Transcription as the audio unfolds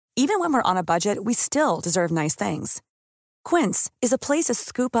Even when we're on a budget, we still deserve nice things. Quince is a place to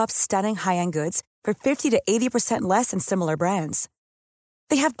scoop up stunning high-end goods for 50 to 80% less than similar brands.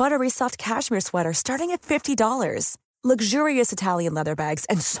 They have buttery soft cashmere sweaters starting at $50, luxurious Italian leather bags,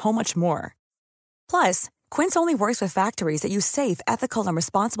 and so much more. Plus, Quince only works with factories that use safe, ethical, and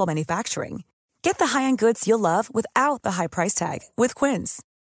responsible manufacturing. Get the high-end goods you'll love without the high price tag with Quince.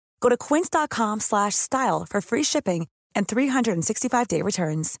 Go to quince.com/style for free shipping and 365-day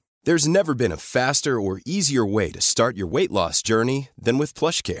returns. There's never been a faster or easier way to start your weight loss journey than with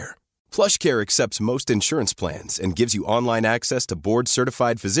PlushCare. PlushCare accepts most insurance plans and gives you online access to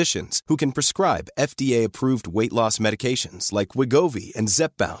board-certified physicians who can prescribe FDA-approved weight loss medications like Wegovy and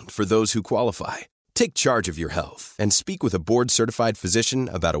Zepbound for those who qualify. Take charge of your health and speak with a board-certified physician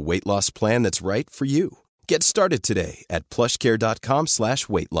about a weight loss plan that's right for you. Get started today at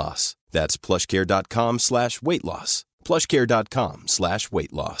plushcare.com/weightloss. That's plushcare.com/weightloss.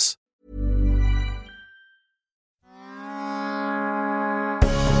 plushcare.com/weightloss.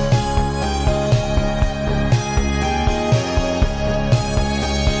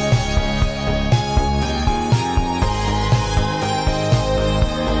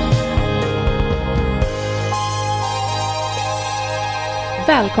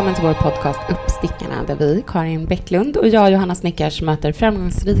 Välkommen till vår podcast Uppstickarna, där vi, Karin Bäcklund och jag, Johanna Snickers, möter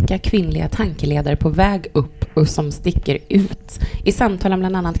framgångsrika kvinnliga tankeledare på väg upp och som sticker ut i samtal om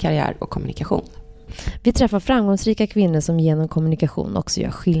bland annat karriär och kommunikation. Vi träffar framgångsrika kvinnor som genom kommunikation också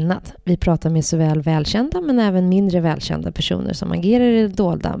gör skillnad. Vi pratar med såväl välkända men även mindre välkända personer som agerar i det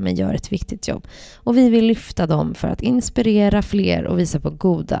dolda men gör ett viktigt jobb. Och vi vill lyfta dem för att inspirera fler och visa på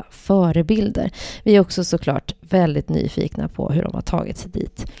goda förebilder. Vi är också såklart väldigt nyfikna på hur de har tagit sig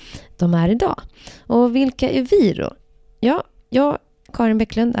dit de är idag. Och vilka är vi då? Ja, Karin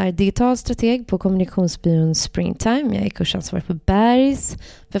Bäcklund är digital strateg på kommunikationsbyrån Springtime. Jag är kursansvarig på Bergs,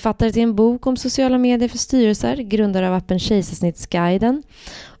 författare till en bok om sociala medier för styrelser, grundare av appen Kejsarsnittsguiden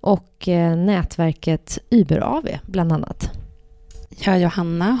och nätverket Uber AV bland annat. Jag,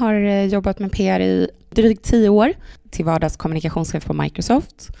 Johanna, har jobbat med PR i drygt 10 år, till vardags kommunikationschef på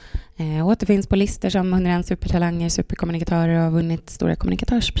Microsoft. Återfinns på listor som 101 supertalanger, superkommunikatörer och har vunnit Stora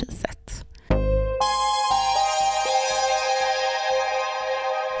kommunikatörspriset.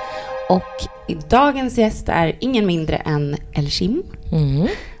 Och dagens gäst är ingen mindre än Elshim,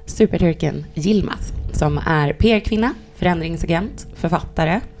 superturken Yilmaz, som är PR-kvinna, förändringsagent,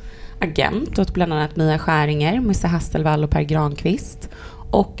 författare, agent åt bland annat Mia Skäringer, Musse Hasselvall och Per Granqvist,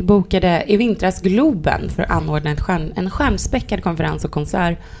 och bokade i vintras Globen för att anordna en stjärnspäckad konferens och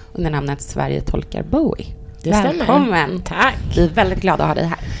konsert under namnet Sverige tolkar Bowie. Välkommen. Tack. Vi är väldigt glada att ha dig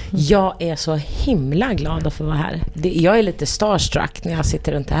här. Jag är så himla glad att få vara här. Jag är lite starstruck när jag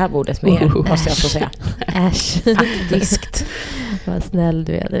sitter runt det här bordet med er, måste jag få säga. Äsch. Faktiskt. Vad snäll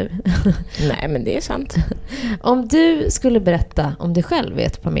du är du. Nej, men det är sant. Om du skulle berätta om dig själv i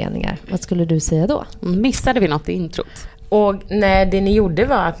ett par meningar, vad skulle du säga då? Missade vi något i introt? Och nej, det ni gjorde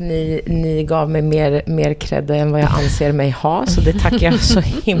var att ni gav mig mer cred än vad jag anser mig ha. Så det tackar jag så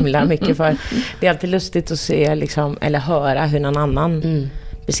himla mycket för. Det är alltid lustigt att se liksom, eller höra hur någon annan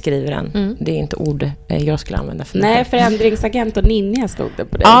beskriver den. Det är inte ord jag skulle använda för Nej, förändringsagent och ninja stod det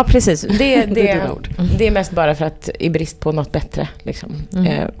på det. Ja, precis. Det är mest bara för att i brist på något bättre. Liksom.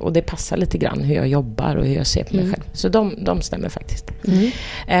 Och det passar lite grann hur jag jobbar och hur jag ser på mig själv. Så de stämmer faktiskt.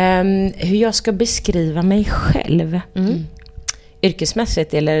 Hur jag ska beskriva mig själv.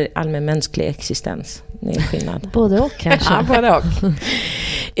 Yrkesmässigt eller allmänmänsklig existens. Det är skillnad. Både och kanske. Ja, både och.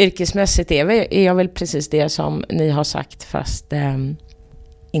 Yrkesmässigt är jag väl precis det som ni har sagt, fast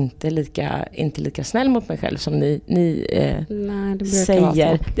inte lika snäll mot mig själv som ni Nej, det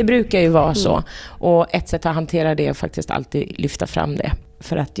säger. Det brukar ju vara så. Och ett sätt att hantera det är faktiskt alltid lyfta fram det.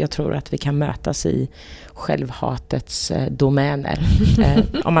 För att jag tror att vi kan mötas i självhatets domäner.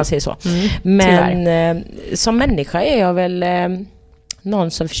 Om man säger så. Men som människa är jag väl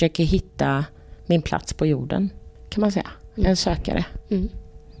någon som försöker hitta min plats på jorden. Kan man säga. En sökare.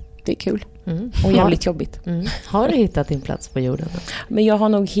 Det är kul. Och jävligt jobbigt. Har du hittat din plats på jorden då? Men jag har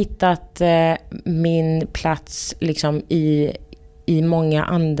nog hittat min plats liksom i många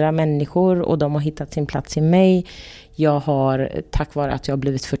andra människor, och de har hittat sin plats i mig. Jag har, tack vare att jag har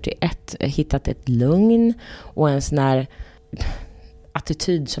blivit 41, hittat ett lugn och en sån här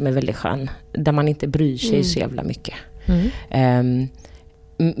attityd som är väldigt skön, där man inte bryr sig så jävla mycket.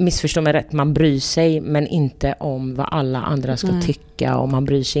 missförstå mig rätt, man bryr sig men inte om vad alla andra ska tycka, och man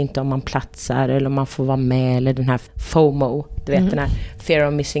bryr sig inte om man platsar eller om man får vara med, eller den här FOMO, du vet, den här fear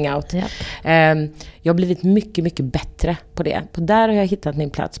of missing out. Jag har blivit mycket, mycket bättre på det. Där har jag hittat min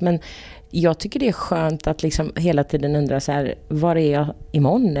plats, men jag tycker det är skönt att liksom hela tiden undra så här, var är jag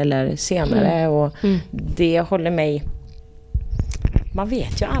imorgon eller senare, och det håller mig, man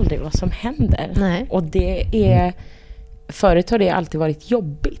vet ju aldrig vad som händer. Nej. Och det är, förut har det alltid varit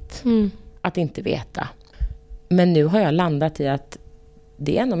jobbigt att inte veta. Men nu har jag landat i att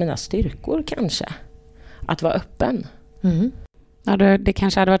det är en av mina styrkor kanske. Att vara öppen. Ja, det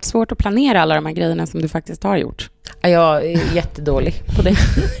kanske hade varit svårt att planera alla de här grejerna som du faktiskt har gjort. Jag är jättedålig på det.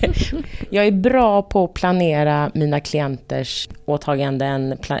 Jag är bra på att planera mina klienters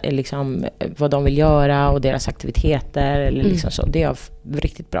åtaganden, liksom vad de vill göra och deras aktiviteter. Eller liksom så. Det är jag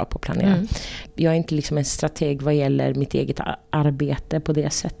riktigt bra på att planera. Jag är inte liksom en strateg vad gäller mitt eget arbete på det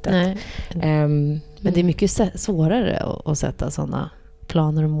sättet. Men det är mycket svårare att sätta sådana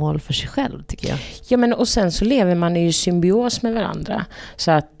planer och mål för sig själv, tycker jag. Ja, men och sen så lever man i symbios med varandra.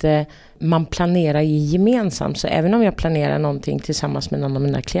 Så att man planerar ju gemensamt. Så även om jag planerar någonting tillsammans med någon av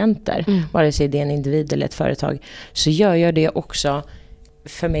mina klienter, vare sig det är en individ eller ett företag, så gör jag det också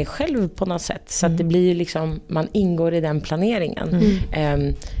för mig själv på något sätt. Så att det blir ju liksom, man ingår i den planeringen.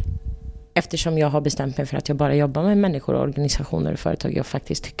 Eftersom jag har bestämt mig för att jag bara jobbar med människor, organisationer och företag jag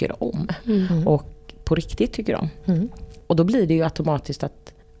faktiskt tycker om. Och på riktigt tycker om. Och då blir det ju automatiskt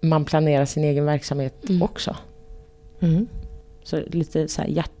att man planerar sin egen verksamhet också. Så lite så här,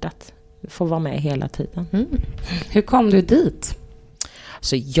 hjärtat får vara med hela tiden. Hur kom du dit?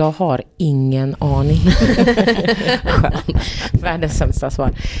 Så jag har ingen aning. Världens sämsta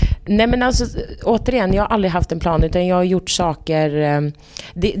svar. Nej, men alltså, återigen, jag har aldrig haft en plan, utan jag har gjort saker.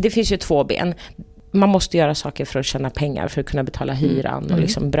 Det finns ju 2 ben. Man måste göra saker för att tjäna pengar, för att kunna betala hyran och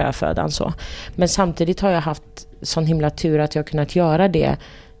liksom brödfödan så. Men samtidigt har jag haft sån himla tur att jag har kunnat göra det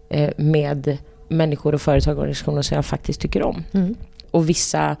med människor och företag och organisationer som jag faktiskt tycker om. Och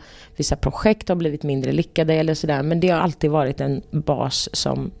vissa projekt har blivit mindre lyckade eller sådär, men det har alltid varit en bas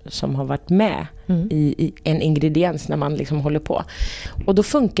som har varit med i en ingrediens när man liksom håller på. Och då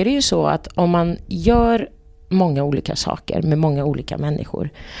funkar det ju så att om man gör många olika saker med många olika människor,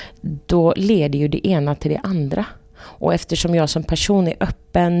 då leder ju det ena till det andra. Och eftersom jag som person är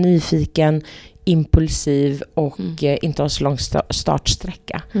öppen, nyfiken, impulsiv och inte har så lång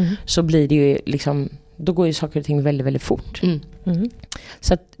startsträcka, så blir det ju liksom, då går ju saker och ting väldigt, väldigt fort.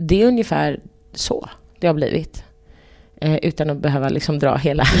 Så att det är ungefär så det har blivit. Utan att behöva liksom dra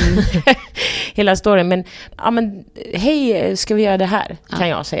hela storyn. Men, ja, men hej, ska vi göra det här? Kan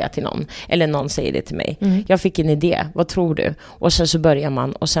jag säga till någon. Eller någon säger det till mig. Jag fick en idé, vad tror du? Och sen så börjar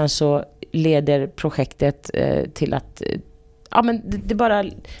man. Och sen så leder projektet till att ja, men det bara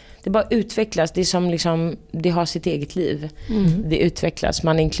utvecklas. Det är som liksom, det har sitt eget liv. Det utvecklas.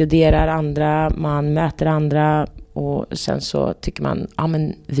 Man inkluderar andra, man möter andra. Och sen så tycker man, ja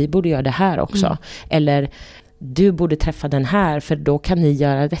men vi borde göra det här också. Eller du borde träffa den här, för då kan ni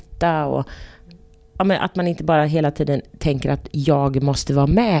göra detta. Och ja, men att man inte bara hela tiden tänker att jag måste vara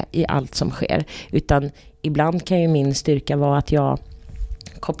med i allt som sker. Utan ibland kan ju min styrka vara att jag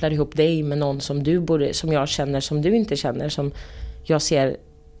kopplar ihop dig med någon som jag känner, som du inte känner, som jag ser,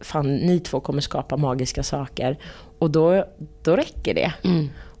 fan, ni 2 kommer skapa magiska saker. Och då räcker det.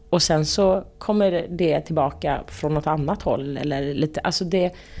 Och sen så kommer det tillbaka från något annat håll. Eller lite, alltså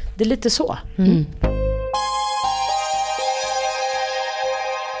det är lite så.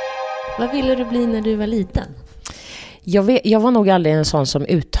 Vad ville du bli när du var liten? Jag var nog aldrig en sån som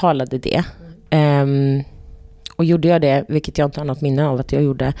uttalade det. Och gjorde jag det, vilket jag inte har något minne av att jag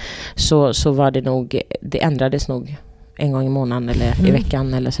gjorde, så var det nog, det ändrades nog en gång i månaden eller i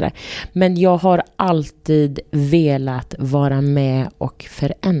veckan eller sådär. Men jag har alltid velat vara med och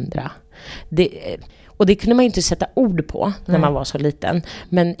förändra. Och det kunde man ju inte sätta ord på när man var så liten.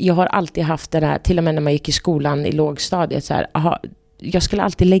 Men jag har alltid haft det där, till och med när man gick i skolan i lågstadiet, så här, jag skulle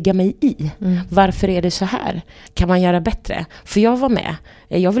alltid lägga mig i. Varför är det så här? Kan man göra bättre? För jag var med.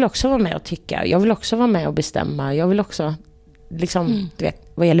 Jag vill också vara med och tycka. Jag vill också vara med och bestämma. Jag vill också, liksom, du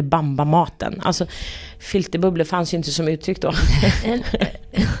vet, vad gäller Bamba-maten. Alltså, filterbubblor fanns ju inte som uttryck då.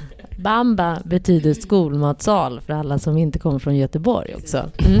 Bamba betyder skolmatsal för alla som inte kommer från Göteborg också.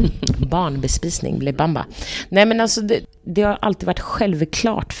 Barnbespisning blir Bamba. Nej, men alltså det har alltid varit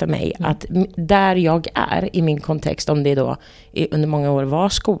självklart för mig att där jag är i min kontext, om det då under många år var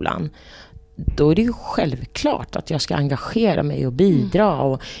skolan, då är det ju självklart att jag ska engagera mig och bidra.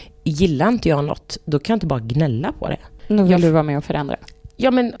 Och gillar inte jag något, då kan jag inte bara gnälla på det. Nu vill du vara med och förändra.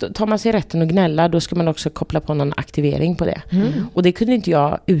 Ja, men tar man sig rätten att gnälla, då ska man också koppla på någon aktivering på det. Och det kunde inte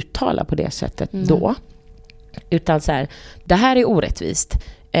jag uttala på det sättet då. Utan så här, det här är orättvist.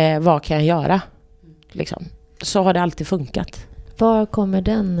 Vad kan jag göra? Liksom. Så har det alltid funkat. Var kommer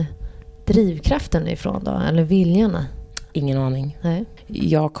den drivkraften ifrån då? Eller viljarna? Ingen aning. Nej.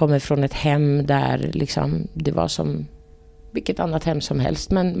 Jag kommer från ett hem där liksom, det var som vilket annat hem som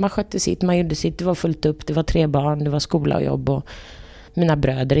helst. Men man skötte sitt, man gjorde sitt. Det var fullt upp, det var 3 barn, det var skola och jobb. Och mina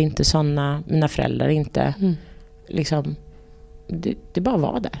bröder är inte sådana, mina föräldrar inte. Liksom, det bara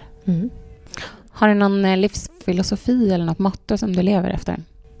var där. Har du någon livsfilosofi eller något motto som du lever efter?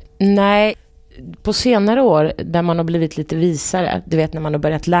 Nej, på senare år där man har blivit lite visare, du vet när man har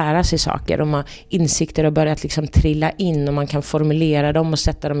börjat lära sig saker och insikter har börjat liksom trilla in och man kan formulera dem och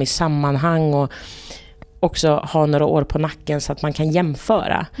sätta dem i sammanhang och också ha några år på nacken så att man kan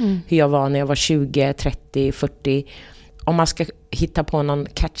jämföra hur jag var när jag var 20, 30, 40. Om man ska hitta på någon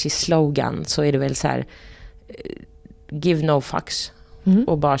catchy slogan så är det väl så här: give no fucks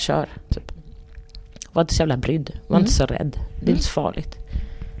och bara kör typ. Var inte så jävla brydd, var inte så rädd. Det är inte så farligt.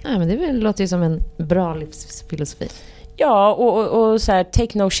 Nej, men det låter ju som en bra livsfilosofi. Ja, och så här,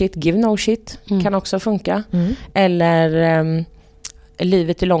 take no shit, give no shit kan också funka. Eller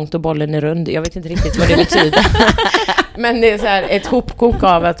livet är långt och bollen är rund. Jag vet inte riktigt vad det betyder. Men det är så här, ett hopkok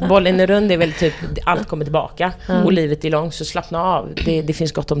av att bollen är rund är väl typ allt kommer tillbaka. Och livet är långt, så slappna av. Det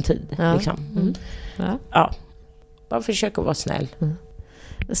finns gott om tid. Liksom. Ja. Bara försöka vara snäll.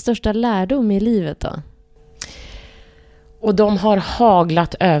 Den största lärdom i livet då? Och de har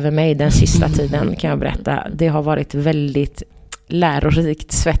haglat över mig den sista tiden, kan jag berätta. Det har varit väldigt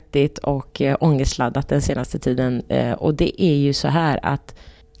lärorikt, svettigt och ångestladdat den senaste tiden. Och det är ju så här att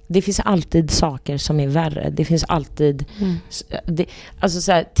det finns alltid saker som är värre. Det finns alltid... alltså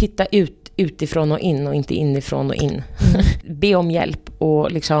så här, titta utifrån och in och inte inifrån och in. Be om hjälp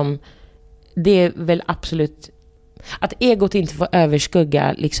och liksom... Det är väl absolut... Att egot inte får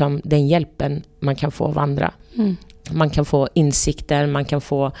överskugga liksom, den hjälpen man kan få av andra. Man kan få insikter, man kan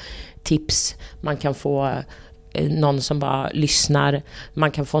få tips, man kan få någon som bara lyssnar,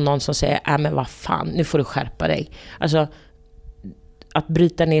 man kan få någon som säger men vad fan, nu får du skärpa dig. Alltså att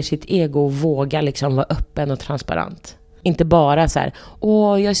bryta ner sitt ego och våga liksom vara öppen och transparent. Inte bara så här,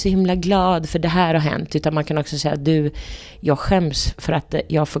 jag är så himla glad för det här har hänt, utan man kan också säga jag skäms för att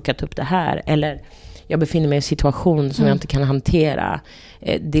jag har fuckat upp det här, eller jag befinner mig i en situation som jag inte kan hantera.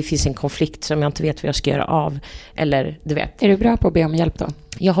 Det finns en konflikt som jag inte vet vad jag ska göra av. Eller, du vet. Är du bra på att be om hjälp då?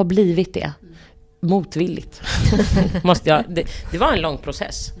 Jag har blivit det. Motvilligt. Det var en lång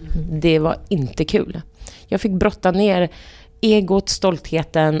process. Det var inte kul. Jag fick brotta ner egot,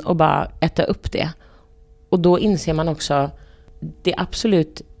 stoltheten och bara äta upp det. Och då inser man också det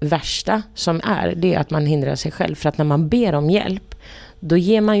absolut värsta som det är att man hindrar sig själv. För att när man ber om hjälp, då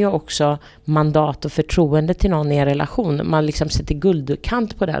ger man ju också mandat och förtroende till någon i en relation. Man liksom sätter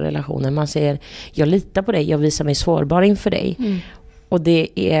guldkant på den relationen. Man säger, jag litar på dig, jag visar mig sårbar inför dig. Och det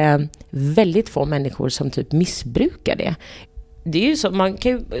är väldigt få människor som typ missbrukar det. Det är ju så, man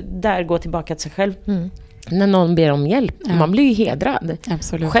kan ju där gå tillbaka till sig själv. När någon ber om hjälp, man blir ju hedrad.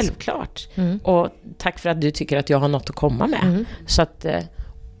 Absolut. Självklart. Och tack för att du tycker att jag har något att komma med. Så att...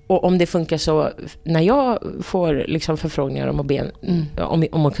 Och om det funkar så, när jag får liksom förfrågningar om att be,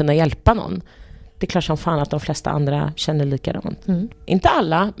 om att kunna hjälpa någon, det är klart som fan att de flesta andra känner likadant. Inte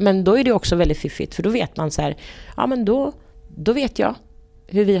alla, men då är det också väldigt fiffigt. För då vet man så här, men då vet jag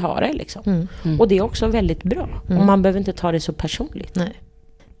hur vi har det liksom. Och det är också väldigt bra. Och man behöver inte ta det så personligt. Nej.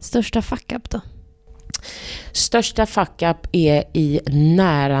 Största fuck-up då? Största fuck-up är i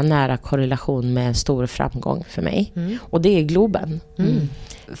nära korrelation med en stor framgång för mig. Och det är Globen.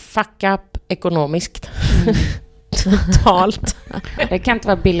 Fuck-up ekonomiskt. Totalt. Det kan inte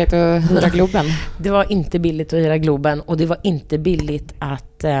vara billigt att hyra Globen. Det var inte billigt att hyra Globen. Och det var inte billigt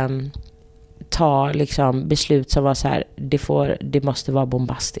att ta liksom, beslut som var så här, det måste vara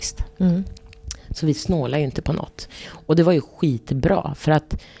bombastiskt. Så vi snålar ju inte på något. Och det var ju skitbra, för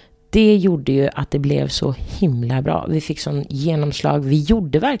att det gjorde ju att det blev så himla bra. Vi fick sån genomslag. Vi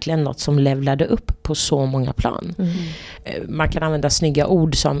gjorde verkligen något som levlade upp på så många plan. Man kan använda snygga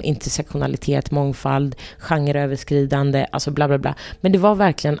ord som intersektionalitet, mångfald, genreöverskridande, alltså bla bla bla. Men det var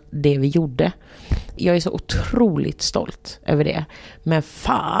verkligen det vi gjorde. Jag är så otroligt stolt över det. Men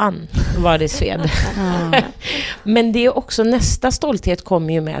fan vad det sved. Men det är också, nästa stolthet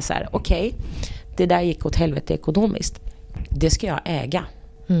kommer ju med så här, okej, det där gick åt helvete ekonomiskt. Det ska jag äga.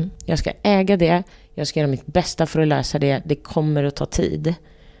 Jag ska äga det. Jag ska göra mitt bästa för att lösa det. Det kommer att ta tid.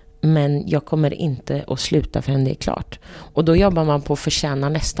 Men jag kommer inte att sluta förrän det är klart. Och då jobbar man på att förtjäna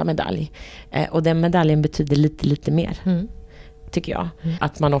nästa medalj. Och den medaljen betyder lite mer. tycker jag.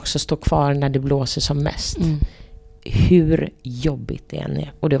 Att man också står kvar när det blåser som mest. Hur jobbigt det än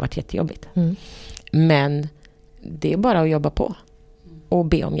är. Och det har varit jättejobbigt. Men det är bara att jobba på. Och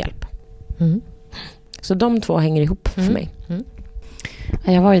be om hjälp. Så de två hänger ihop för mig.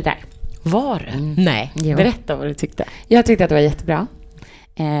 Jag var ju där. Var det? Nej, berätta vad du tyckte. Jag tyckte att det var jättebra.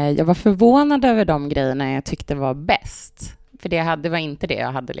 Jag var förvånad över de grejerna jag tyckte var bäst. För det var inte det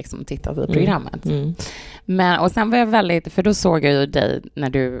jag hade liksom tittat i programmet. Men, och sen var jag väldigt, för då såg jag ju dig när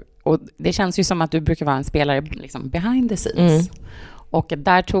du, och det känns ju som att du brukar vara en spelare liksom behind the scenes. Och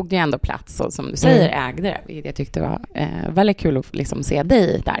där tog du ändå plats och som du säger ägde det, vilket jag tyckte var väldigt kul att liksom se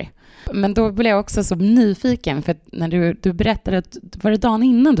dig där. Men då blev jag också så nyfiken, för att när du berättade att var det dagen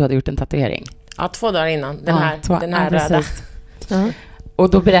innan du hade gjort en tatuering? Ja, 2 dagar innan. Den här röda. Och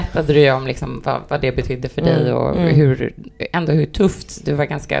då berättade du ju om liksom vad det betydde för dig och hur tufft, du var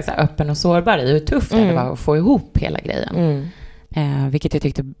ganska så här öppen och sårbar i hur tufft det var att få ihop hela grejen. Vilket jag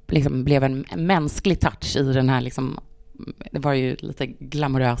tyckte liksom blev en mänsklig touch i den här liksom, det var ju lite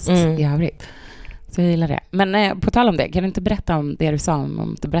glamoröst i övrigt. Så jag gillar det. Men på tal om det, kan du inte berätta om det du sa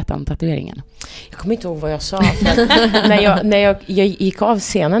om du berätta om tatueringen? Jag kommer inte ihåg vad jag sa. när jag gick av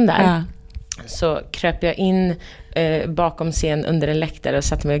scenen där så kröp jag in bakom scen under en läktare och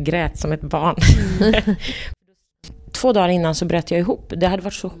satt mig och grät som ett barn. 2 dagar innan så bröt jag ihop. Det hade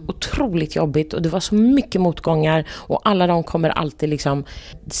varit så otroligt jobbigt och det var så mycket motgångar och alla de kommer alltid liksom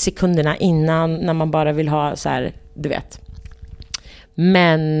sekunderna innan när man bara vill ha så här, du vet.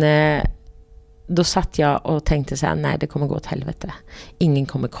 Men då satt jag och tänkte så här, nej, det kommer gå åt helvete. Ingen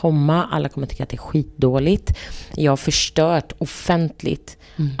kommer komma, alla kommer tycka att det är skitdåligt. Jag har förstört offentligt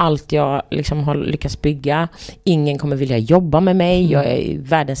allt jag liksom har lyckats bygga. Ingen kommer vilja jobba med mig. Jag är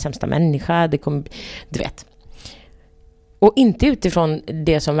världens sämsta människa. Det kommer, du vet. Och inte utifrån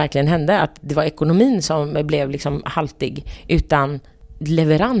det som verkligen hände, att det var ekonomin som blev liksom haltig, utan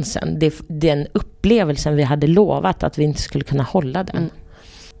leveransen, den upplevelsen vi hade lovat att vi inte skulle kunna hålla den.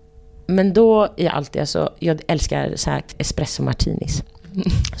 Men då i allt det så, jag älskar så här espresso martinis.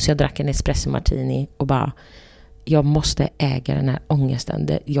 Så jag drack en espresso martini och bara, jag måste äga den här ångesten.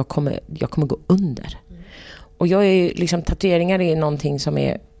 Jag kommer gå under. Och jag är ju liksom, tatueringar är någonting som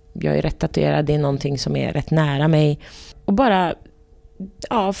är, jag är rätt tatuerad, det är någonting som är rätt nära mig. Och bara,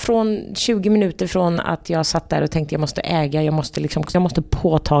 från 20 minuter från att jag satt där och tänkte jag måste äga, jag måste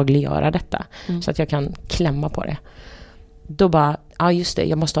påtagliggöra detta så att jag kan klämma på det. Då bara, just det,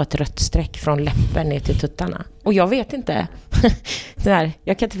 jag måste ha ett rött streck från läppen ner till tuttarna. Och jag vet inte.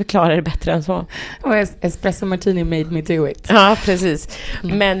 Jag kan inte förklara det bättre än så. Och espresso martini made me do it. Ja, precis.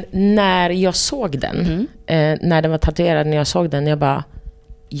 Men när jag såg den, när den var tatuerad, när jag såg den, jag bara,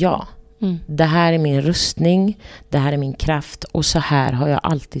 det här är min rustning, det här är min kraft och så här har jag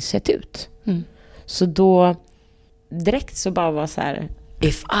alltid sett ut. Så då, direkt så bara var så här,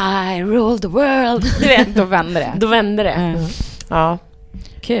 if I rule the world, då vänder det. Då vänder det. Ja.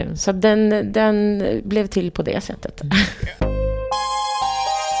 Kul. Så den blev till på det sättet.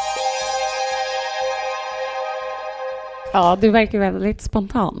 Ja, du verkar väldigt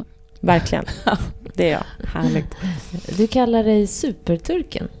spontan. Verkligen. Det är jag. Härligt. Du kallar dig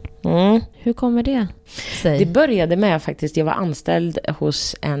superturken. Hur kommer det sig? Det började med faktiskt, jag var anställd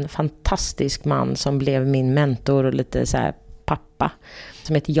hos en fantastisk man som blev min mentor och lite så här pappa,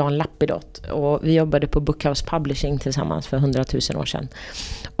 som heter Jan Lappidot, och vi jobbade på Bookhouse Publishing tillsammans för 100 000 år sedan.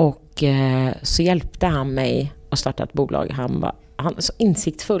 Och så hjälpte han mig att starta ett bolag. Han var så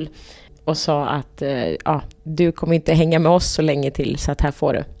insiktsfull och sa att du kommer inte hänga med oss så länge till, så att här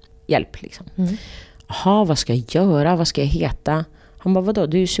får du hjälp liksom. Jaha, vad ska jag göra? Vad ska jag heta? Han bara, vadå?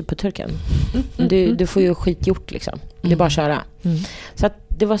 Du är ju superturken. Du får ju skit gjort liksom. Det är bara att köra. Så att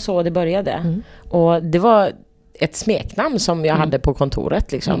det var så det började. Och det var ett smeknamn som jag hade på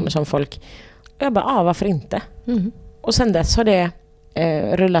kontoret liksom, som folk, jag bara, varför inte? Och sen dess har det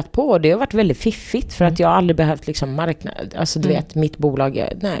rullat på, och det har varit väldigt fiffigt för att jag aldrig behövt liksom marknad, alltså du vet, mitt bolag,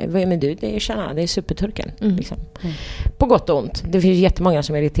 nej, vad är med du? Det är superturken liksom. På gott och ont. Det finns jättemånga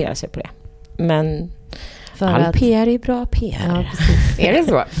som irriterar sig på det. Men all PR är bra PR. Ja, precis. Är det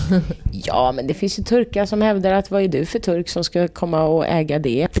så? Ja, men det finns ju turkar som hävdar att vad är du för turk som ska komma och äga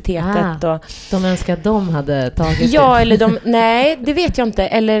det epitetet. Och de önskar att de hade tagit det. Eller nej, det vet jag inte.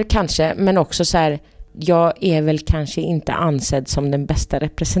 Eller kanske, men också så här, jag är väl kanske inte ansedd som den bästa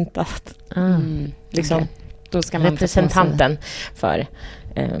representanten. Liksom, okay. Då ska man representanten för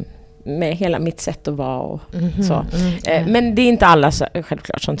med hela mitt sätt att vara och så. Men det är inte alla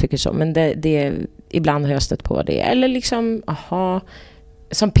självklart som tycker så, men det ibland har jag stött på det. Eller liksom,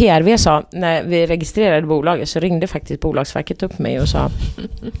 som PRV sa, när vi registrerade bolaget så ringde faktiskt Bolagsverket upp mig och sa,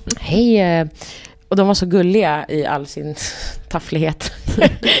 hej, Och de var så gulliga i all sin tafflighet.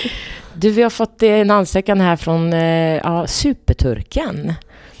 Du, vi har fått en ansökan här från Superturken.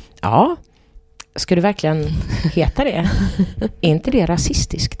 Ja, ska du verkligen heta det? Är inte det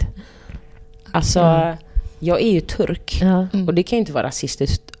rasistiskt? Alltså, jag är ju turk. Och det kan ju inte vara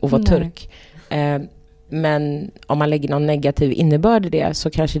rasistiskt att vara turk. Men om man lägger någon negativ innebörd i det så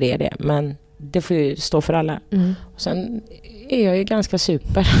kanske det är det. Men det får ju stå för alla. Och sen är jag ju ganska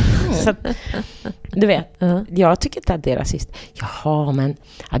super. Så att, du vet, jag tycker inte att det är rasist. Jaha, men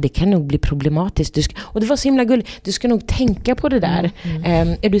det kan nog bli problematiskt. Och det var så himla gulligt. Du ska nog tänka på det där.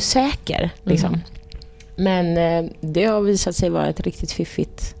 Är du säker? Liksom. Men det har visat sig vara ett riktigt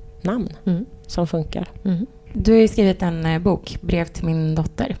fiffigt namn som funkar. Du har ju skrivit en bok, Brev till min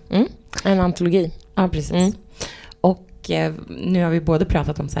dotter. En antologi. Ja, precis. Och nu har vi både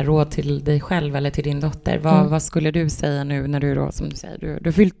pratat om så här, råd till dig själv eller till din dotter. Vad skulle du säga nu när du då, som du säger, du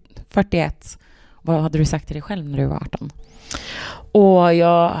har fyllt 41. Vad hade du sagt till dig själv när du var 18? Och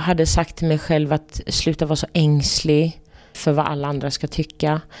jag hade sagt till mig själv att sluta vara så ängslig för vad alla andra ska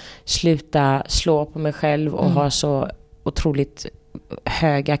tycka. Sluta slå på mig själv och ha så otroligt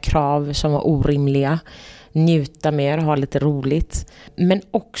höga krav som var orimliga. Njuta mer, ha lite roligt. Men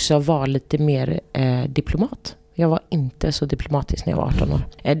också vara lite mer diplomat. Jag var inte så diplomatisk när jag var 18 år.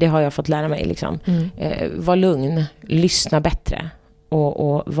 Det har jag fått lära mig. Liksom. Var lugn, lyssna bättre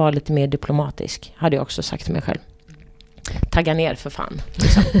och var lite mer diplomatisk. Hade jag också sagt till mig själv. Tagga ner för fan.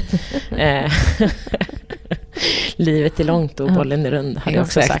 Liksom. Livet är långt och bollen är rund, hade jag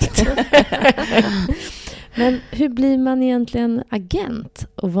också sagt. Men hur blir man egentligen agent?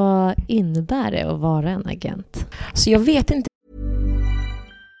 Och vad innebär det att vara en agent? Så jag vet inte.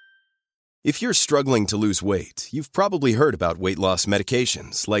 If you're struggling to lose weight, you've probably heard about weight loss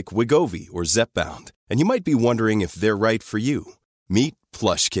medications like Wegovy or Zepbound, and you might be wondering if they're right for you. Meet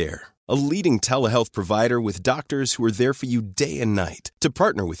PlushCare, a leading telehealth provider with doctors who are there for you day and night to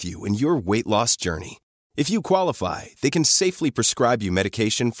partner with you in your weight loss journey. If you qualify, they can safely prescribe you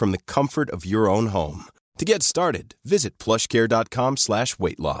medication from the comfort of your own home. To get started, visit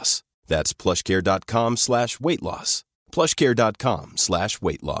plushcare.com/weightloss. That's plushcare.com/weightloss.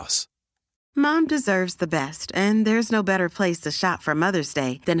 plushcare.com/weightloss. Mom deserves the best, and there's no better place to shop for Mother's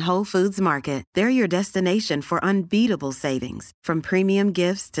Day than Whole Foods Market. They're your destination for unbeatable savings, from premium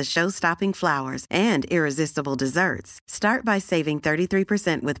gifts to show-stopping flowers and irresistible desserts. Start by saving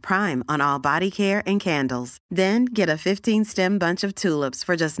 33% with Prime on all body care and candles. Then get a 15-stem bunch of tulips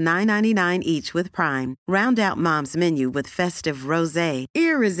for just $9.99 each with Prime. Round out Mom's menu with festive rosé,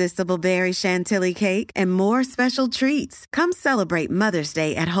 irresistible berry chantilly cake, and more special treats. Come celebrate Mother's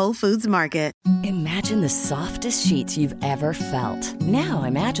Day at Whole Foods Market. Imagine the softest sheets you've ever felt. Now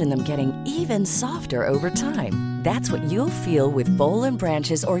imagine them getting even softer over time. That's what you'll feel with Boll &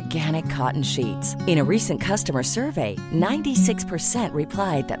 Branch's organic cotton sheets. In a recent customer survey, 96%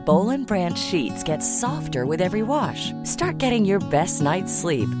 replied that Boll & Branch sheets get softer with every wash. Start getting your best night's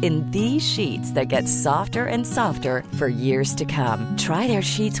sleep in these sheets that get softer and softer for years to come. Try their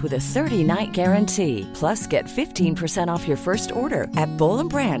sheets with a 30-night guarantee. Plus, get 15% off your first order at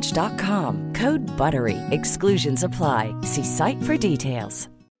bollandbranch.com. Code BUTTERY. Exclusions apply. See site for details.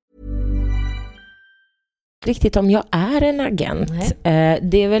 Riktigt om jag är en agent.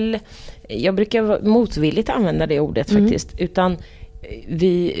 Det är väl, jag brukar motvilligt använda det ordet faktiskt. Utan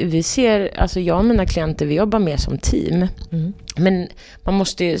vi ser, alltså jag och mina klienter, vi jobbar mer som team. Men man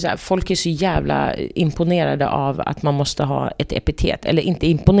måste ju, så här, folk är så jävla imponerade av att man måste ha ett epitet. Eller inte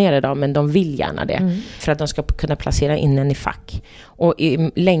imponerade av, men de vill gärna det. För att de ska kunna placera in en i fack. Och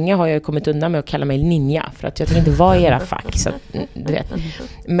länge har jag kommit undan med att kalla mig ninja. För att jag tänker inte vara i era fack. Så att, du vet.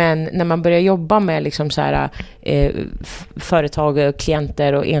 Men när man börjar jobba med liksom så här, företag och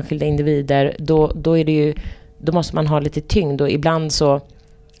klienter och enskilda individer. Då är det ju, då måste man ha lite tyngd. Och ibland så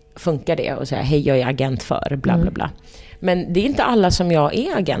funkar det. Och säga, hej, jag är agent för, bla bla bla. Men det är inte alla som jag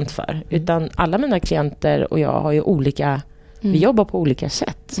är agent för. Utan alla mina klienter och jag har ju olika... Vi jobbar på olika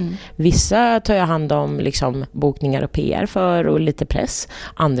sätt. Vissa tar jag hand om liksom bokningar och PR för och lite press.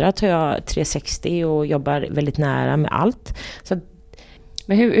 Andra tar jag 360 och jobbar väldigt nära med allt. Så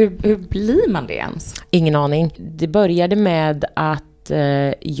men hur blir man det ens? Ingen aning. Det började med att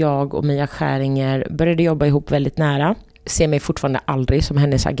jag och Mia Skäringer började jobba ihop väldigt nära. Ser mig fortfarande aldrig som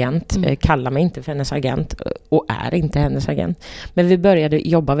hennes agent. Kallar mig inte för hennes agent. Och är inte hennes agent. Men vi började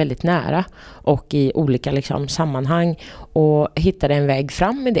jobba väldigt nära. Och i olika liksom, sammanhang. Och hittade en väg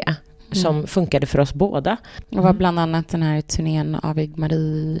fram med det. Som funkade för oss båda. Och var bland annat den här turnén Avig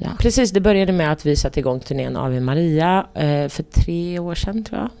Maria. Precis, det började med att vi satte igång turnén Avig Maria. För 3 år sedan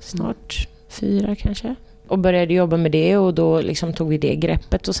tror jag. Snart 4 kanske. och började jobba med det, och då liksom tog vi det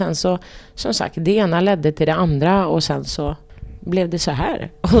greppet, och sen så, som sagt, det ena ledde till det andra, och sen så blev det så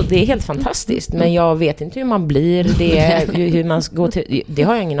här. Och det är helt fantastiskt, men jag vet inte hur man blir det, hur man ska gå till, det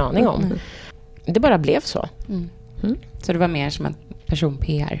har jag ingen aning om. Det bara blev så. Så det var mer som en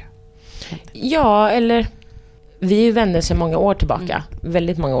person-PR? Ja, eller vi är ju vänner sedan många år tillbaka.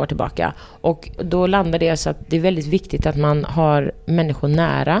 Väldigt många år tillbaka. Och då landar det så att det är väldigt viktigt att man har människor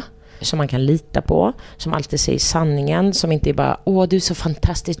nära som man kan lita på, som alltid säger sanningen, som inte är bara, åh du är så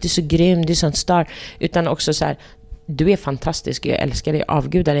fantastisk, du är så grym, du är sån star, utan också så här, du är fantastisk, jag älskar dig,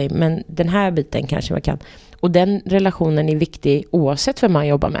 avgudar dig, men den här biten kanske man kan. Och den relationen är viktig oavsett vem man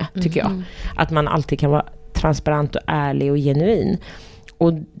jobbar med, tycker jag. Att man alltid kan vara transparent och ärlig och genuin.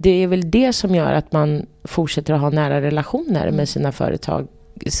 Och det är väl det som gör att man fortsätter att ha nära relationer med sina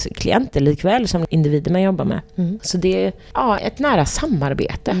klienter likväl som individer man jobbar med. Så det är ett nära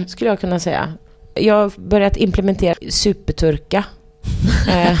samarbete, skulle jag kunna säga. Jag har börjat implementera superturka.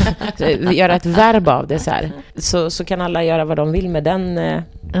 Göra ett verb av det så här. Så kan alla göra vad de vill med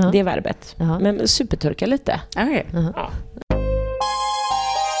det verbet. Men superturka lite. Okay. Ja.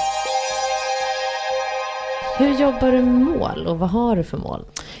 Hur jobbar du med mål och vad har du för mål?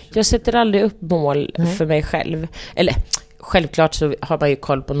 Jag sätter aldrig upp mål för mig själv. Eller självklart så har man ju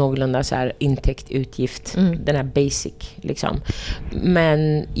koll på någorlunda så här intäkt, utgift, den här basic liksom.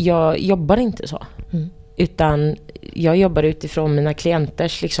 Men jag jobbar inte så. Utan jag jobbar utifrån mina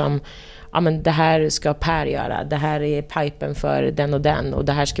klienters liksom, ja men det här ska Per göra, det här är pipen för den, och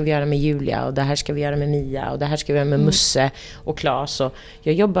det här ska vi göra med Julia, och det här ska vi göra med Mia, och det här ska vi göra med Musse och Claes, och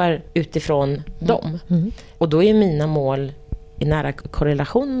jag jobbar utifrån dem. Och då är mina mål i nära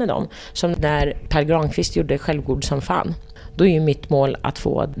korrelation med dem. Som när Per Granqvist gjorde Självgod som fan. Då är ju mitt mål att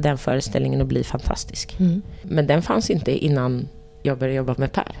få den föreställningen att bli fantastisk. Men den fanns inte innan jag började jobba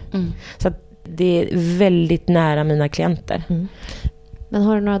med Per. Så att det är väldigt nära mina klienter. Men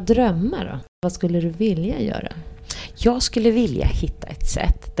har du några drömmar då? Vad skulle du vilja göra? Jag skulle vilja hitta ett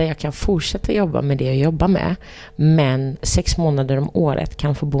sätt där jag kan fortsätta jobba med det jag jobbar med, men 6 månader om året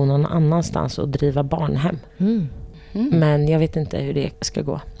kan få bo någon annanstans och driva barnhem. Men jag vet inte hur det ska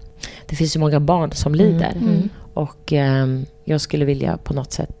gå. Det finns ju många barn som lider. Och jag skulle vilja på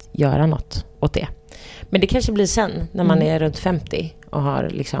något sätt göra något åt det. Men det kanske blir sen när man är runt 50 och har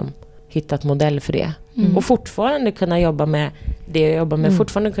liksom hittat modell för det. Och fortfarande kunna jobba med det jag jobbar med.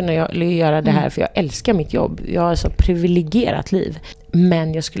 Fortfarande kunna göra det här, för jag älskar mitt jobb. Jag har så privilegierat liv.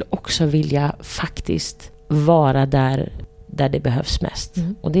 Men jag skulle också vilja faktiskt vara där det behövs mest.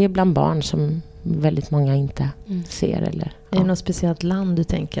 Och det är bland barn som väldigt många inte ser. Eller, är det något speciellt land du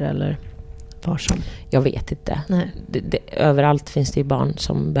tänker, eller var som? Jag vet inte. Överallt finns det ju barn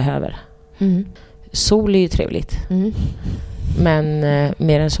som behöver. Sol är ju trevligt. Men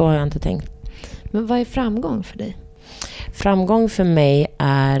mer än så har jag inte tänkt. Men vad är framgång för dig? Framgång för mig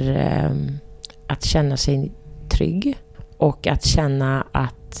är att känna sig trygg och att känna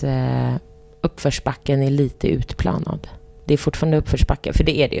att uppförsbacken är lite utplanad. Det är fortfarande uppförsbacke, för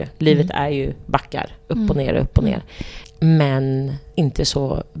det är det ju. Livet är ju backar, upp och ner, upp och ner. Men inte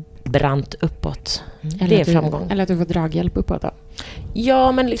så brant uppåt. Det är framgång. Eller att du får draghjälp uppåt då.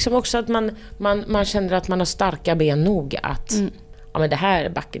 Ja, men liksom också att man känner att man har starka ben nog att ja, men det här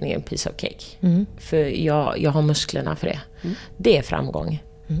backen är en piece of cake. För jag har musklerna för det. Det är framgång,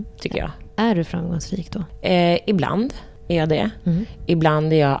 tycker jag. Är du framgångsrik då? Ibland är jag det.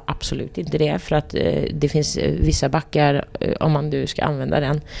 Ibland är jag absolut inte det. För att det finns vissa backar, om man nu ska använda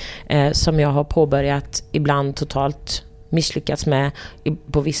den, som jag har påbörjat ibland totalt misslyckats med.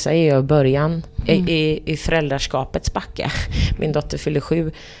 På vissa är jag i början i föräldraskapets backe. Min dotter fyller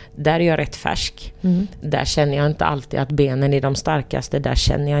 7. Där är jag rätt färsk. Där känner jag inte alltid att benen är de starkaste. Där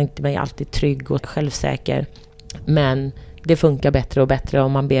känner jag inte mig alltid trygg och självsäker. Men det funkar bättre och bättre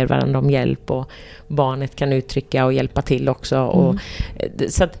om man ber varandra om hjälp, och barnet kan uttrycka och hjälpa till också. Och,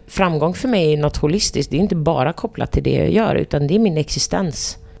 så att framgång för mig är något holistiskt. Det är inte bara kopplat till det jag gör, utan det är min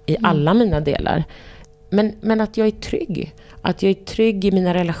existens i alla mina delar. Men att jag är trygg. Att jag är trygg i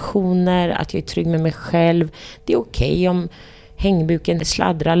mina relationer. Att jag är trygg med mig själv. Det är okej om hängbuken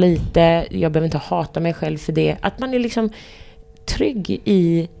sladdrar lite. Jag behöver inte hata mig själv för det. Att man är liksom trygg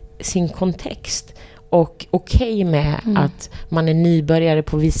i sin kontext. Och okej med att man är nybörjare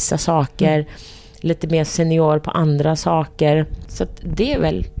på vissa saker. Lite mer senior på andra saker. Så att det är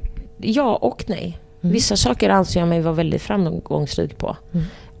väl ja och nej. Vissa saker anser jag mig vara väldigt framgångsrik på.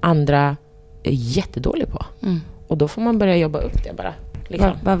 Andra är jättedålig på. Och då får man börja jobba upp det bara.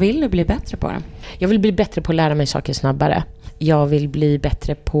 Liksom. Vad vill du bli bättre på då? Jag vill bli bättre på att lära mig saker snabbare. Jag vill bli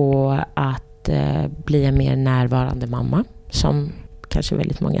bättre på att bli en mer närvarande mamma. Som kanske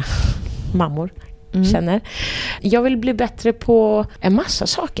väldigt många mammor känner. Jag vill bli bättre på en massa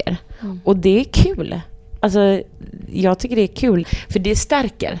saker. Och det är kul. Alltså, jag tycker det är kul. För det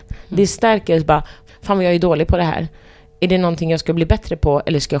stärker. Det stärker bara, fan vad jag är dålig på det här. Är det någonting jag ska bli bättre på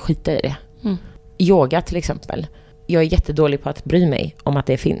eller ska jag skita i det? Yoga till exempel. Jag är jättedålig på att bry mig om att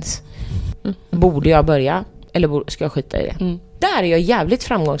det finns. Borde jag börja eller ska jag skita i det? Där är jag jävligt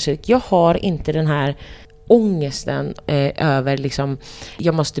framgångsrik. Jag har inte den här ångesten över liksom,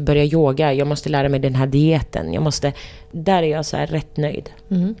 jag måste börja yoga, jag måste lära mig den här dieten. Där är jag så här rätt nöjd.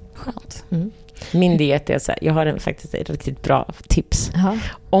 Skönt. Min diet är så här, jag har faktiskt ett riktigt bra tips.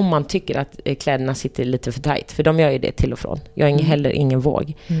 Om man tycker att kläderna sitter lite för tajt, för de gör ju det till och från. Jag har heller ingen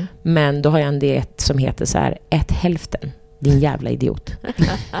våg. Men då har jag en diet som heter så här, ät hälften. Din jävla idiot.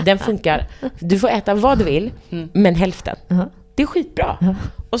 Den funkar. Du får äta vad du vill, men hälften. Det är skitbra.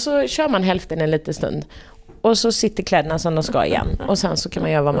 Och så kör man hälften en liten stund. Och så sitter kläderna som de ska igen. Och sen så kan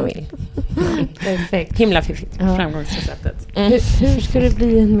man göra vad man vill. Perfekt. Himla fiffigt. Framgångsreceptet. Hur ska du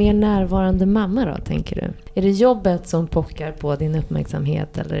bli en mer närvarande mamma då, tänker du? Är det jobbet som pockar på din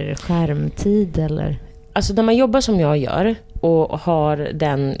uppmärksamhet eller är det skärmtid eller? Alltså när man jobbar som jag gör och har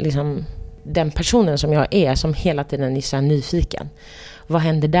den personen som jag är som hela tiden är så här nyfiken. Vad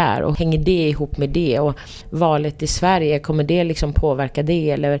händer där? Och hänger det ihop med det? Och valet i Sverige, kommer det liksom påverka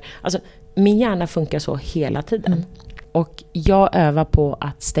det? Eller, alltså, min hjärna funkar så hela tiden. Och jag övar på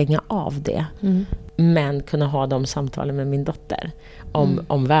att stänga av det. Men kunna ha de samtalen med min dotter.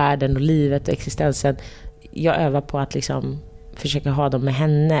 Om världen och livet och existensen. Jag övar på att liksom försöka ha dem med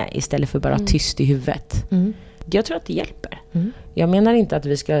henne istället för bara tyst i huvudet. Jag tror att det hjälper. Jag menar inte att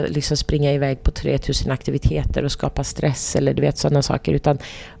vi ska liksom springa iväg på 3000 aktiviteter och skapa stress eller du vet sådana saker, utan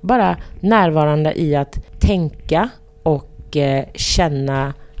bara närvarande i att tänka och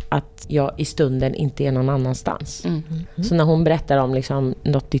känna att jag i stunden inte är någon annanstans. Så när hon berättar om liksom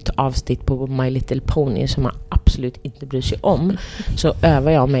något nytt avsnitt på My Little Pony som man absolut inte bryr sig om, så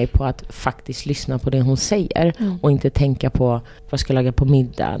övar jag mig på att faktiskt lyssna på det hon säger och inte tänka på vad ska jag laga på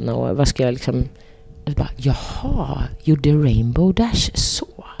middagen och vad ska jag liksom. Jag bara, jaha, gjorde Rainbow Dash så?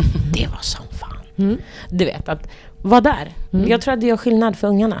 Det var som fan. Du vet, att vara där. Jag tror att det gör skillnad för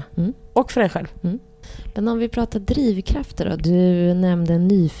ungarna. Och för dig själv. Men om vi pratar drivkrafter då. Du nämnde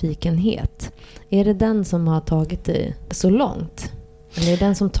nyfikenhet. Är det den som har tagit dig så långt? Eller är det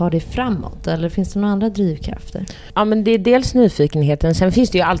den som tar dig framåt? Eller finns det några andra drivkrafter? Ja, men det är dels nyfikenheten. Sen finns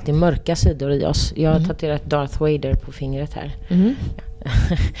det ju alltid mörka sidor i oss. Jag har tatuerat Darth Vader på fingret här.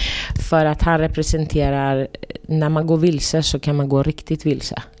 För att han representerar, när man går vilse så kan man gå riktigt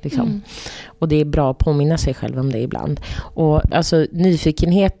vilse liksom. Och det är bra att påminna sig själv om det ibland. Och alltså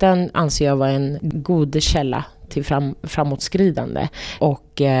nyfikenheten anser jag vara en god källa till framåtskridande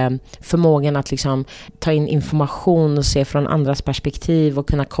och förmågan att liksom ta in information och se från andras perspektiv och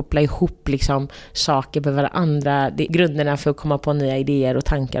kunna koppla ihop liksom saker med varandra. Det är grunderna för att komma på nya idéer och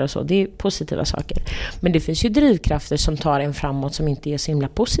tankar och så. Det är positiva saker. Men det finns ju drivkrafter som tar en framåt som inte är så himla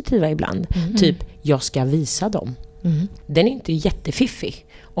positiva ibland. Typ, jag ska visa dem. Den är inte jättefiffig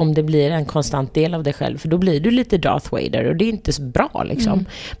om det blir en konstant del av dig själv, för då blir du lite Darth Vader och det är inte så bra liksom.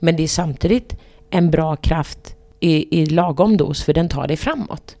 Men det är samtidigt en bra kraft i lagom dos, för den tar dig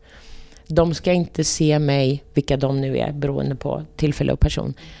framåt. De ska inte se mig, vilka de nu är beroende på tillfälle och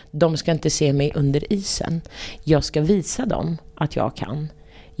person. De ska inte se mig under isen. Jag ska visa dem att jag kan.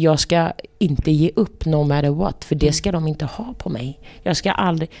 Jag ska inte ge upp no matter what, för det ska de inte ha på mig. Jag ska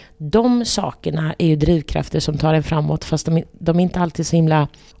aldrig. De sakerna är ju drivkrafter som tar en framåt, fast de är inte alltid så himla.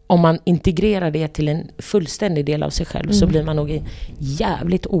 Om man integrerar det till en fullständig del av sig själv så blir man nog en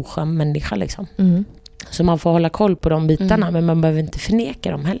jävligt oskön människa liksom. Så man får hålla koll på de bitarna, men man behöver inte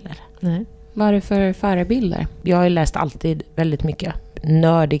förneka dem heller. Nej. Vad är det för förebilder? Jag har läst alltid väldigt mycket.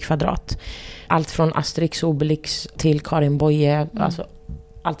 Nörd i kvadrat. Allt från Asterix, Obelix till Karin Boye. Alltså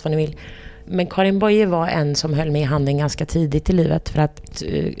allt vad ni vill. Men Karin Boye var en som höll mig i handen ganska tidigt i livet, för att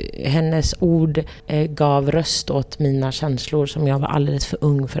hennes ord gav röst åt mina känslor som jag var alldeles för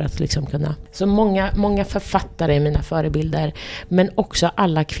ung för att liksom kunna. Så många författare är mina förebilder, men också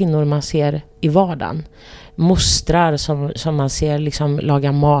alla kvinnor man ser i vardagen. Mostrar som man ser liksom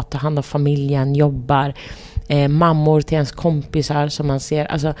laga mat, ta hand om familjen, jobbar. Mammor till ens kompisar som man ser.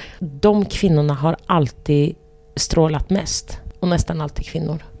 Alltså, de kvinnorna har alltid strålat mest. Och nästan alltid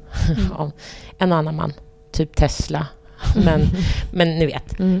kvinnor. En annan man, typ Tesla. Men ni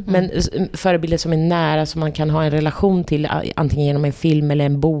vet. Men förebilder som är nära, som man kan ha en relation till, antingen genom en film eller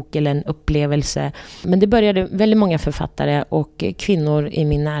en bok eller en upplevelse. Men det började väldigt många författare och kvinnor i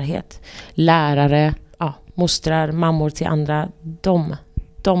min närhet. Lärare, mostrar, mammor till andra.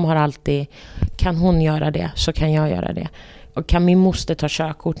 De har alltid, kan hon göra det så kan jag göra det. Och kan min moster ta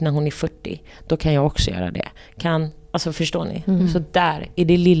körkort när hon är 40, då kan jag också göra det. Alltså förstår ni? Så där, i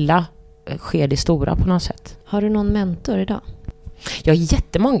det lilla sker det stora på något sätt. Har du någon mentor idag? Jag har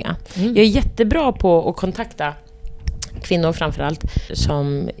jättemånga. Jag är jättebra på att kontakta kvinnor framförallt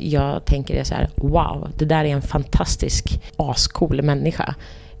som jag tänker är så här: wow, det där är en fantastisk, ascool människa.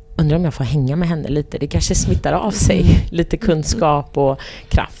 Undrar om jag får hänga med henne lite. Det kanske smittar av sig lite kunskap och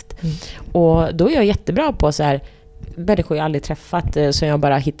kraft. Och då är jag jättebra på så här, människor jag aldrig träffat, som jag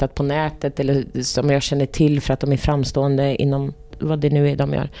bara hittat på nätet eller som jag känner till för att de är framstående inom vad det nu är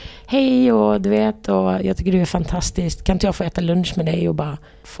de gör. Hej, och du vet, och jag tycker du är fantastisk. Kan inte jag få äta lunch med dig och bara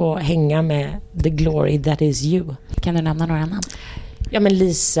få hänga med the glory that is you? Kan du nämna några namn? Ja, men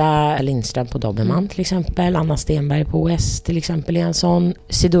Lisa Lindström på Dobermann till exempel. Anna Stenberg på OS till exempel är en sån.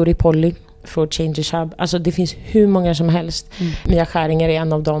 Sidori Polly för Changers Hub. Alltså det finns hur många som helst. Mia Skäringer är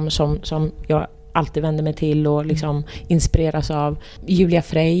en av dem som jag alltid vänder mig till och liksom inspireras av. Julia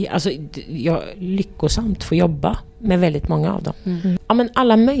Frey. Alltså jag lyckosamt får jobba med väldigt många av dem. Ja, men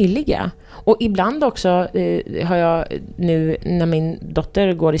alla möjliga. Och ibland också har jag nu när min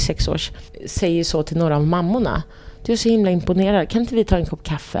dotter går i 6 års säger så till några av mammorna: du är så himla imponerad, kan inte vi ta en kopp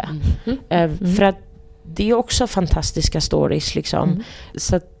kaffe? För att det är också fantastiska stories liksom.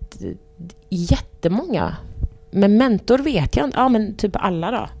 Så att jättemånga. Men mentor vet jag inte. Ja, men typ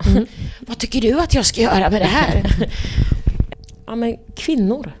alla då. Vad tycker du att jag ska göra med det här? Ja, men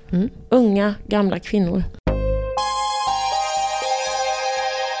kvinnor. Unga, gamla kvinnor.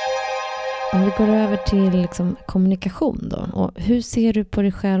 Om vi går över till liksom kommunikation då. Och hur ser du på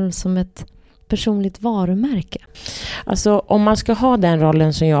dig själv som ett personligt varumärke? Alltså om man ska ha den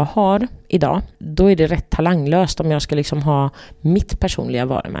rollen som jag har idag, då är det rätt talanglöst om jag ska liksom ha mitt personliga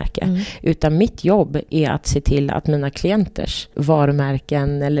varumärke. Utan mitt jobb är att se till att mina klienters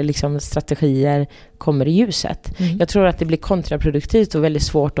varumärken eller liksom strategier kommer i ljuset. Jag tror att det blir kontraproduktivt och väldigt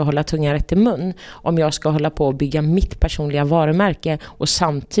svårt att hålla tungan rätt i mun om jag ska hålla på och bygga mitt personliga varumärke och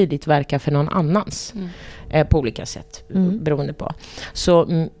samtidigt verka för någon annans på olika sätt beroende på.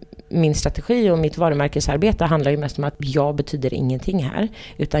 Så min strategi och mitt varumärkesarbete handlar ju mest om att jag betyder ingenting här,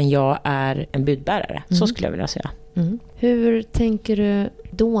 utan jag är en budbärare. Så skulle jag vilja säga. Hur tänker du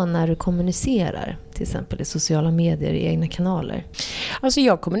då när du kommunicerar, till exempel i sociala medier, i egna kanaler? Alltså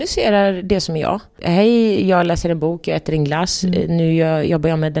jag kommunicerar det som jag. Hej, jag läser en bok, jag äter en glass. Nu jobbar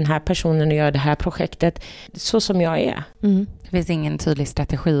jag med den här personen och gör det här projektet. Så som jag är. Det finns ingen tydlig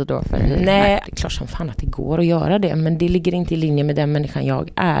strategi då för hur? Nej, det är klart som fan att det går att göra det. Men det ligger inte i linje med den människan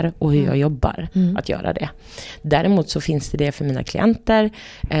jag är och hur jag jobbar att göra det. Däremot så finns det för mina klienter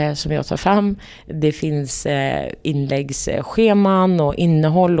som jag tar fram. Det finns inläggsscheman och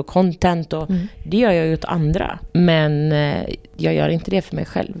innehåll och content. Och det gör jag ju åt andra. Men jag gör inte det för mig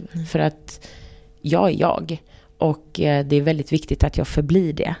själv. För att jag är jag. Och det är väldigt viktigt att jag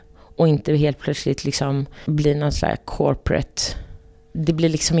förblir det. Och inte helt plötsligt liksom blir någon sån här corporate. Det blir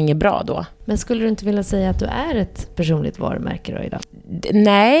liksom inget bra då. Men skulle du inte vilja säga att du är ett personligt varumärke då idag?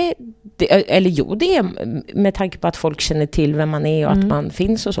 Nej, det är med tanke på att folk känner till vem man är och att man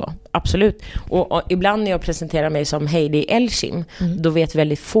finns och så. Absolut. Och ibland när jag presenterar mig som hej, det är Elshim, då vet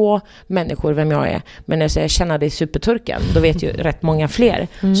väldigt få människor vem jag är. Men när jag säger känna dig superturken, då vet ju rätt många fler.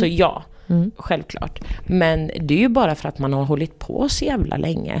 Så ja. Självklart. Men det är ju bara för att man har hållit på så jävla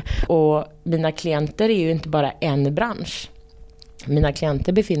länge. Och mina klienter är ju inte bara en bransch. Mina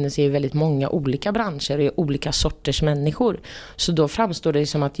klienter befinner sig i väldigt många olika branscher och olika sorters människor. Så då framstår det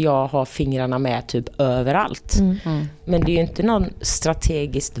som att jag har fingrarna med typ överallt. Men det är ju inte någon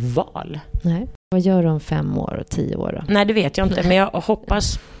strategiskt val. Nej. Vad gör du om 5 år och 10 år då? Nej, det vet jag inte. Men jag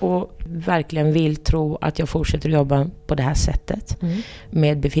hoppas och verkligen vill tro att jag fortsätter jobba på det här sättet.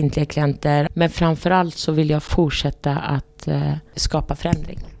 Med befintliga klienter. Men framförallt så vill jag fortsätta att skapa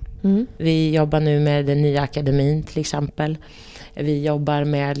förändring. Vi jobbar nu med den nya akademin till exempel. Vi jobbar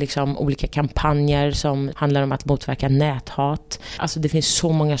med liksom olika kampanjer som handlar om att motverka näthat. Alltså det finns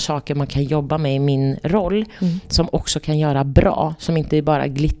så många saker man kan jobba med i min roll som också kan göra bra. Som inte är bara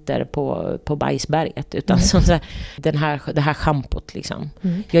glitter på bajsberget utan som så här, det här schampot liksom.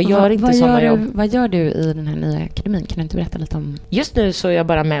 Jag gör inte sådana jobb. Vad gör du i den här nya akademin? Kan du inte berätta lite om? Just nu så är jag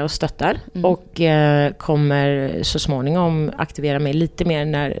bara med och stöttar och kommer så småningom aktivera mig lite mer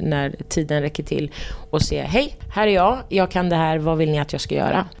när tiden räcker till och se, hej, här är jag kan det här, vad vill ni att jag ska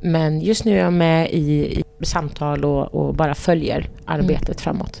göra? Men just nu är jag med i samtal och bara följer arbetet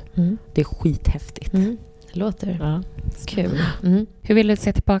framåt. Det är skithäftigt. Det låter kul. Hur vill du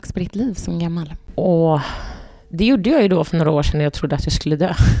se tillbaka på ditt liv som gammal? Och det gjorde jag ju då för några år sedan när jag trodde att jag skulle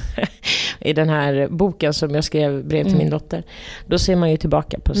dö. I den här boken som jag skrev brev till min dotter. Då ser man ju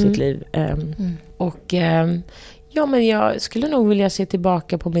tillbaka på sitt liv. Och Ja, men jag skulle nog vilja se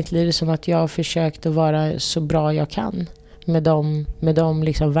tillbaka på mitt liv som att jag har försökt att vara så bra jag kan. Med de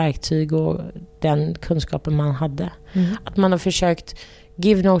liksom verktyg och den kunskapen man hade. Att man har försökt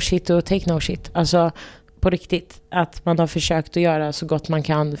give no shit och take no shit. Alltså på riktigt. Att man har försökt att göra så gott man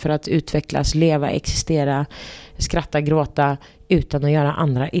kan för att utvecklas, leva, existera, skratta, gråta utan att göra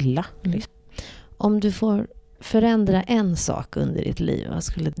andra illa. Om du får förändra en sak under ditt liv, vad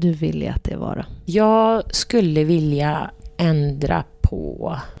skulle du vilja att det var då? Jag skulle vilja ändra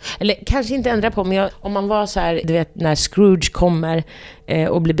på, eller kanske inte ändra på, men om man var så här, du vet när Scrooge kommer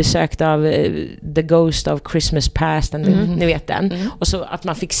och blir besökt av The Ghost of Christmas Past, ni vet den, och så att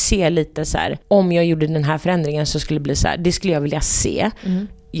man fick se lite så här, om jag gjorde den här förändringen så skulle det bli så här, det skulle jag vilja se.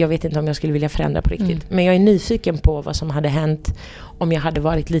 Jag vet inte om jag skulle vilja förändra på riktigt, men jag är nyfiken på vad som hade hänt om jag hade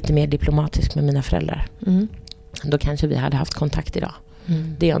varit lite mer diplomatisk med mina föräldrar. Då kanske vi hade haft kontakt idag.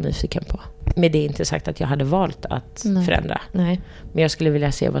 Det är jag nyfiken på. Men det är inte sagt att jag hade valt att förändra. Nej. Men jag skulle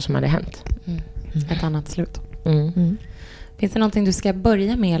vilja se vad som hade hänt. Ett annat slut. Finns det någonting du ska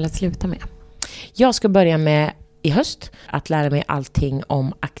börja med eller sluta med? Jag ska börja med i höst att lära mig allting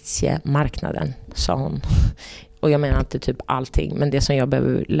om aktiemarknaden, sa hon. Och jag menar inte typ allting, men det som jag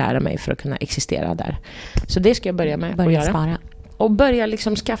behöver lära mig för att kunna existera där. Så det ska jag börja med att göra. Spara. Och börja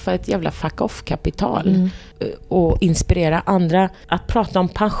liksom skaffa ett jävla fuck-off-kapital. Och inspirera andra att prata om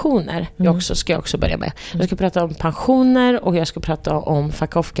pensioner. Ska jag också börja med. Jag ska prata om pensioner och jag ska prata om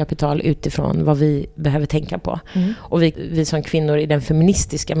fuck-off-kapital utifrån vad vi behöver tänka på. Och vi som kvinnor i den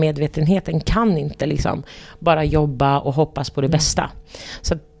feministiska medvetenheten kan inte liksom bara jobba och hoppas på det bästa.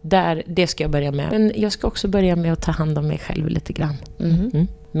 Så det ska jag börja med. Men jag ska också börja med att ta hand om mig själv lite grann.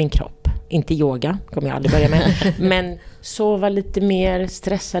 Min kropp. Inte yoga, kommer jag aldrig börja med. Men sova lite mer,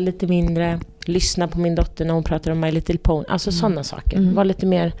 stressa lite mindre, lyssna på min dotter när hon pratar om My Little Pony. Alltså sådana saker. Var lite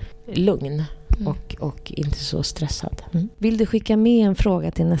mer lugn och inte så stressad. Vill du skicka med en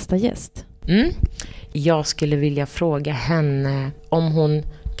fråga till nästa gäst? Jag skulle vilja fråga henne om hon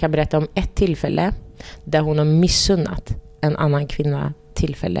kan berätta om ett tillfälle där hon har missunnat en annan kvinna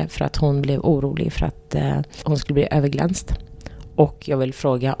tillfälle för att hon blev orolig för att hon skulle bli överglänst. Och jag vill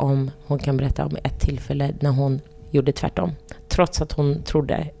fråga om hon kan berätta om ett tillfälle när hon gjorde tvärtom. Trots att hon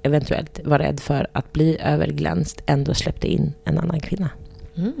trodde, eventuellt var rädd för att bli överglänst, ändå släppte in en annan kvinna.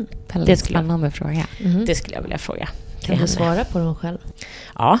 Det skulle spännande fråga. Det skulle jag vilja fråga. Kan du svara på dem själv?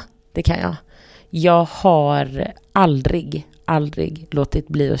 Ja, det kan jag. Jag har aldrig låtit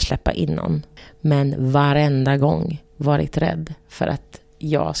bli att släppa in någon. Men varenda gång varit rädd för att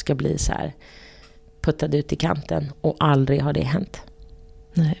jag ska bli så här puttad ut i kanten, och aldrig har det hänt.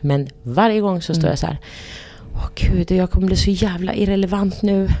 Nej. Men varje gång så står jag så här, åh gud, jag kommer bli så jävla irrelevant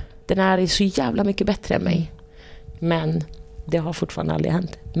nu. Den här är så jävla mycket bättre än mig. Men det har fortfarande aldrig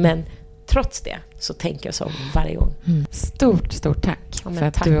hänt. Men trots det så tänker jag så varje gång. Stort tack för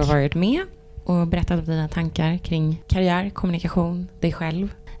att du har varit med och berättat om dina tankar kring karriär, kommunikation, dig själv.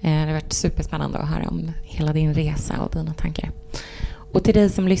 Det har varit superspännande att höra om hela din resa och dina tankar. Och till dig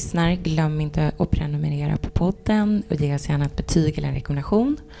som lyssnar, glöm inte att prenumerera på podden och ge oss gärna ett betyg eller en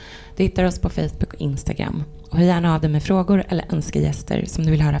rekommendation. Du hittar oss på Facebook och Instagram. Och hör gärna av dig med frågor eller önskegäster som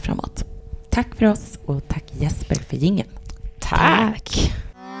du vill höra framåt. Tack för oss och tack Jesper för jingeln. Tack!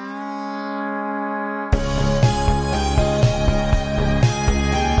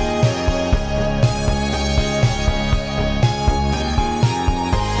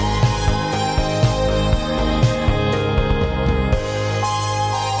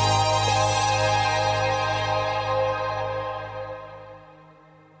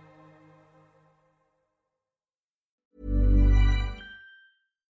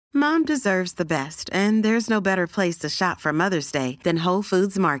 Mom deserves the best, and there's no better place to shop for Mother's Day than Whole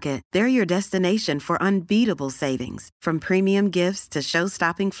Foods Market. They're your destination for unbeatable savings, from premium gifts to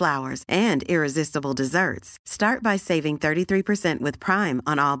show-stopping flowers and irresistible desserts. Start by saving 33% with Prime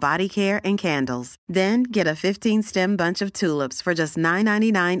on all body care and candles. Then get a 15-stem bunch of tulips for just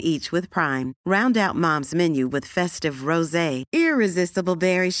 $9.99 each with Prime. Round out Mom's menu with festive rosé, irresistible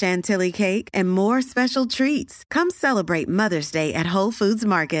berry chantilly cake, and more special treats. Come celebrate Mother's Day at Whole Foods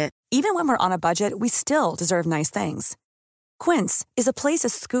Market. Even when we're on a budget, we still deserve nice things. Quince is a place to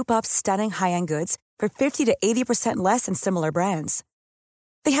scoop up stunning high-end goods for 50 to 80% less than similar brands.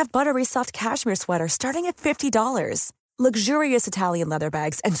 They have buttery soft cashmere sweaters starting at $50, luxurious Italian leather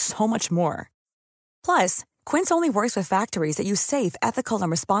bags, and so much more. Plus, Quince only works with factories that use safe, ethical, and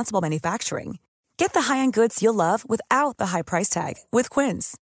responsible manufacturing. Get the high-end goods you'll love without the high price tag with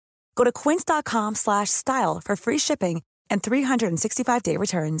Quince. Go to quince.com/style for free shipping and 365-day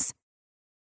returns.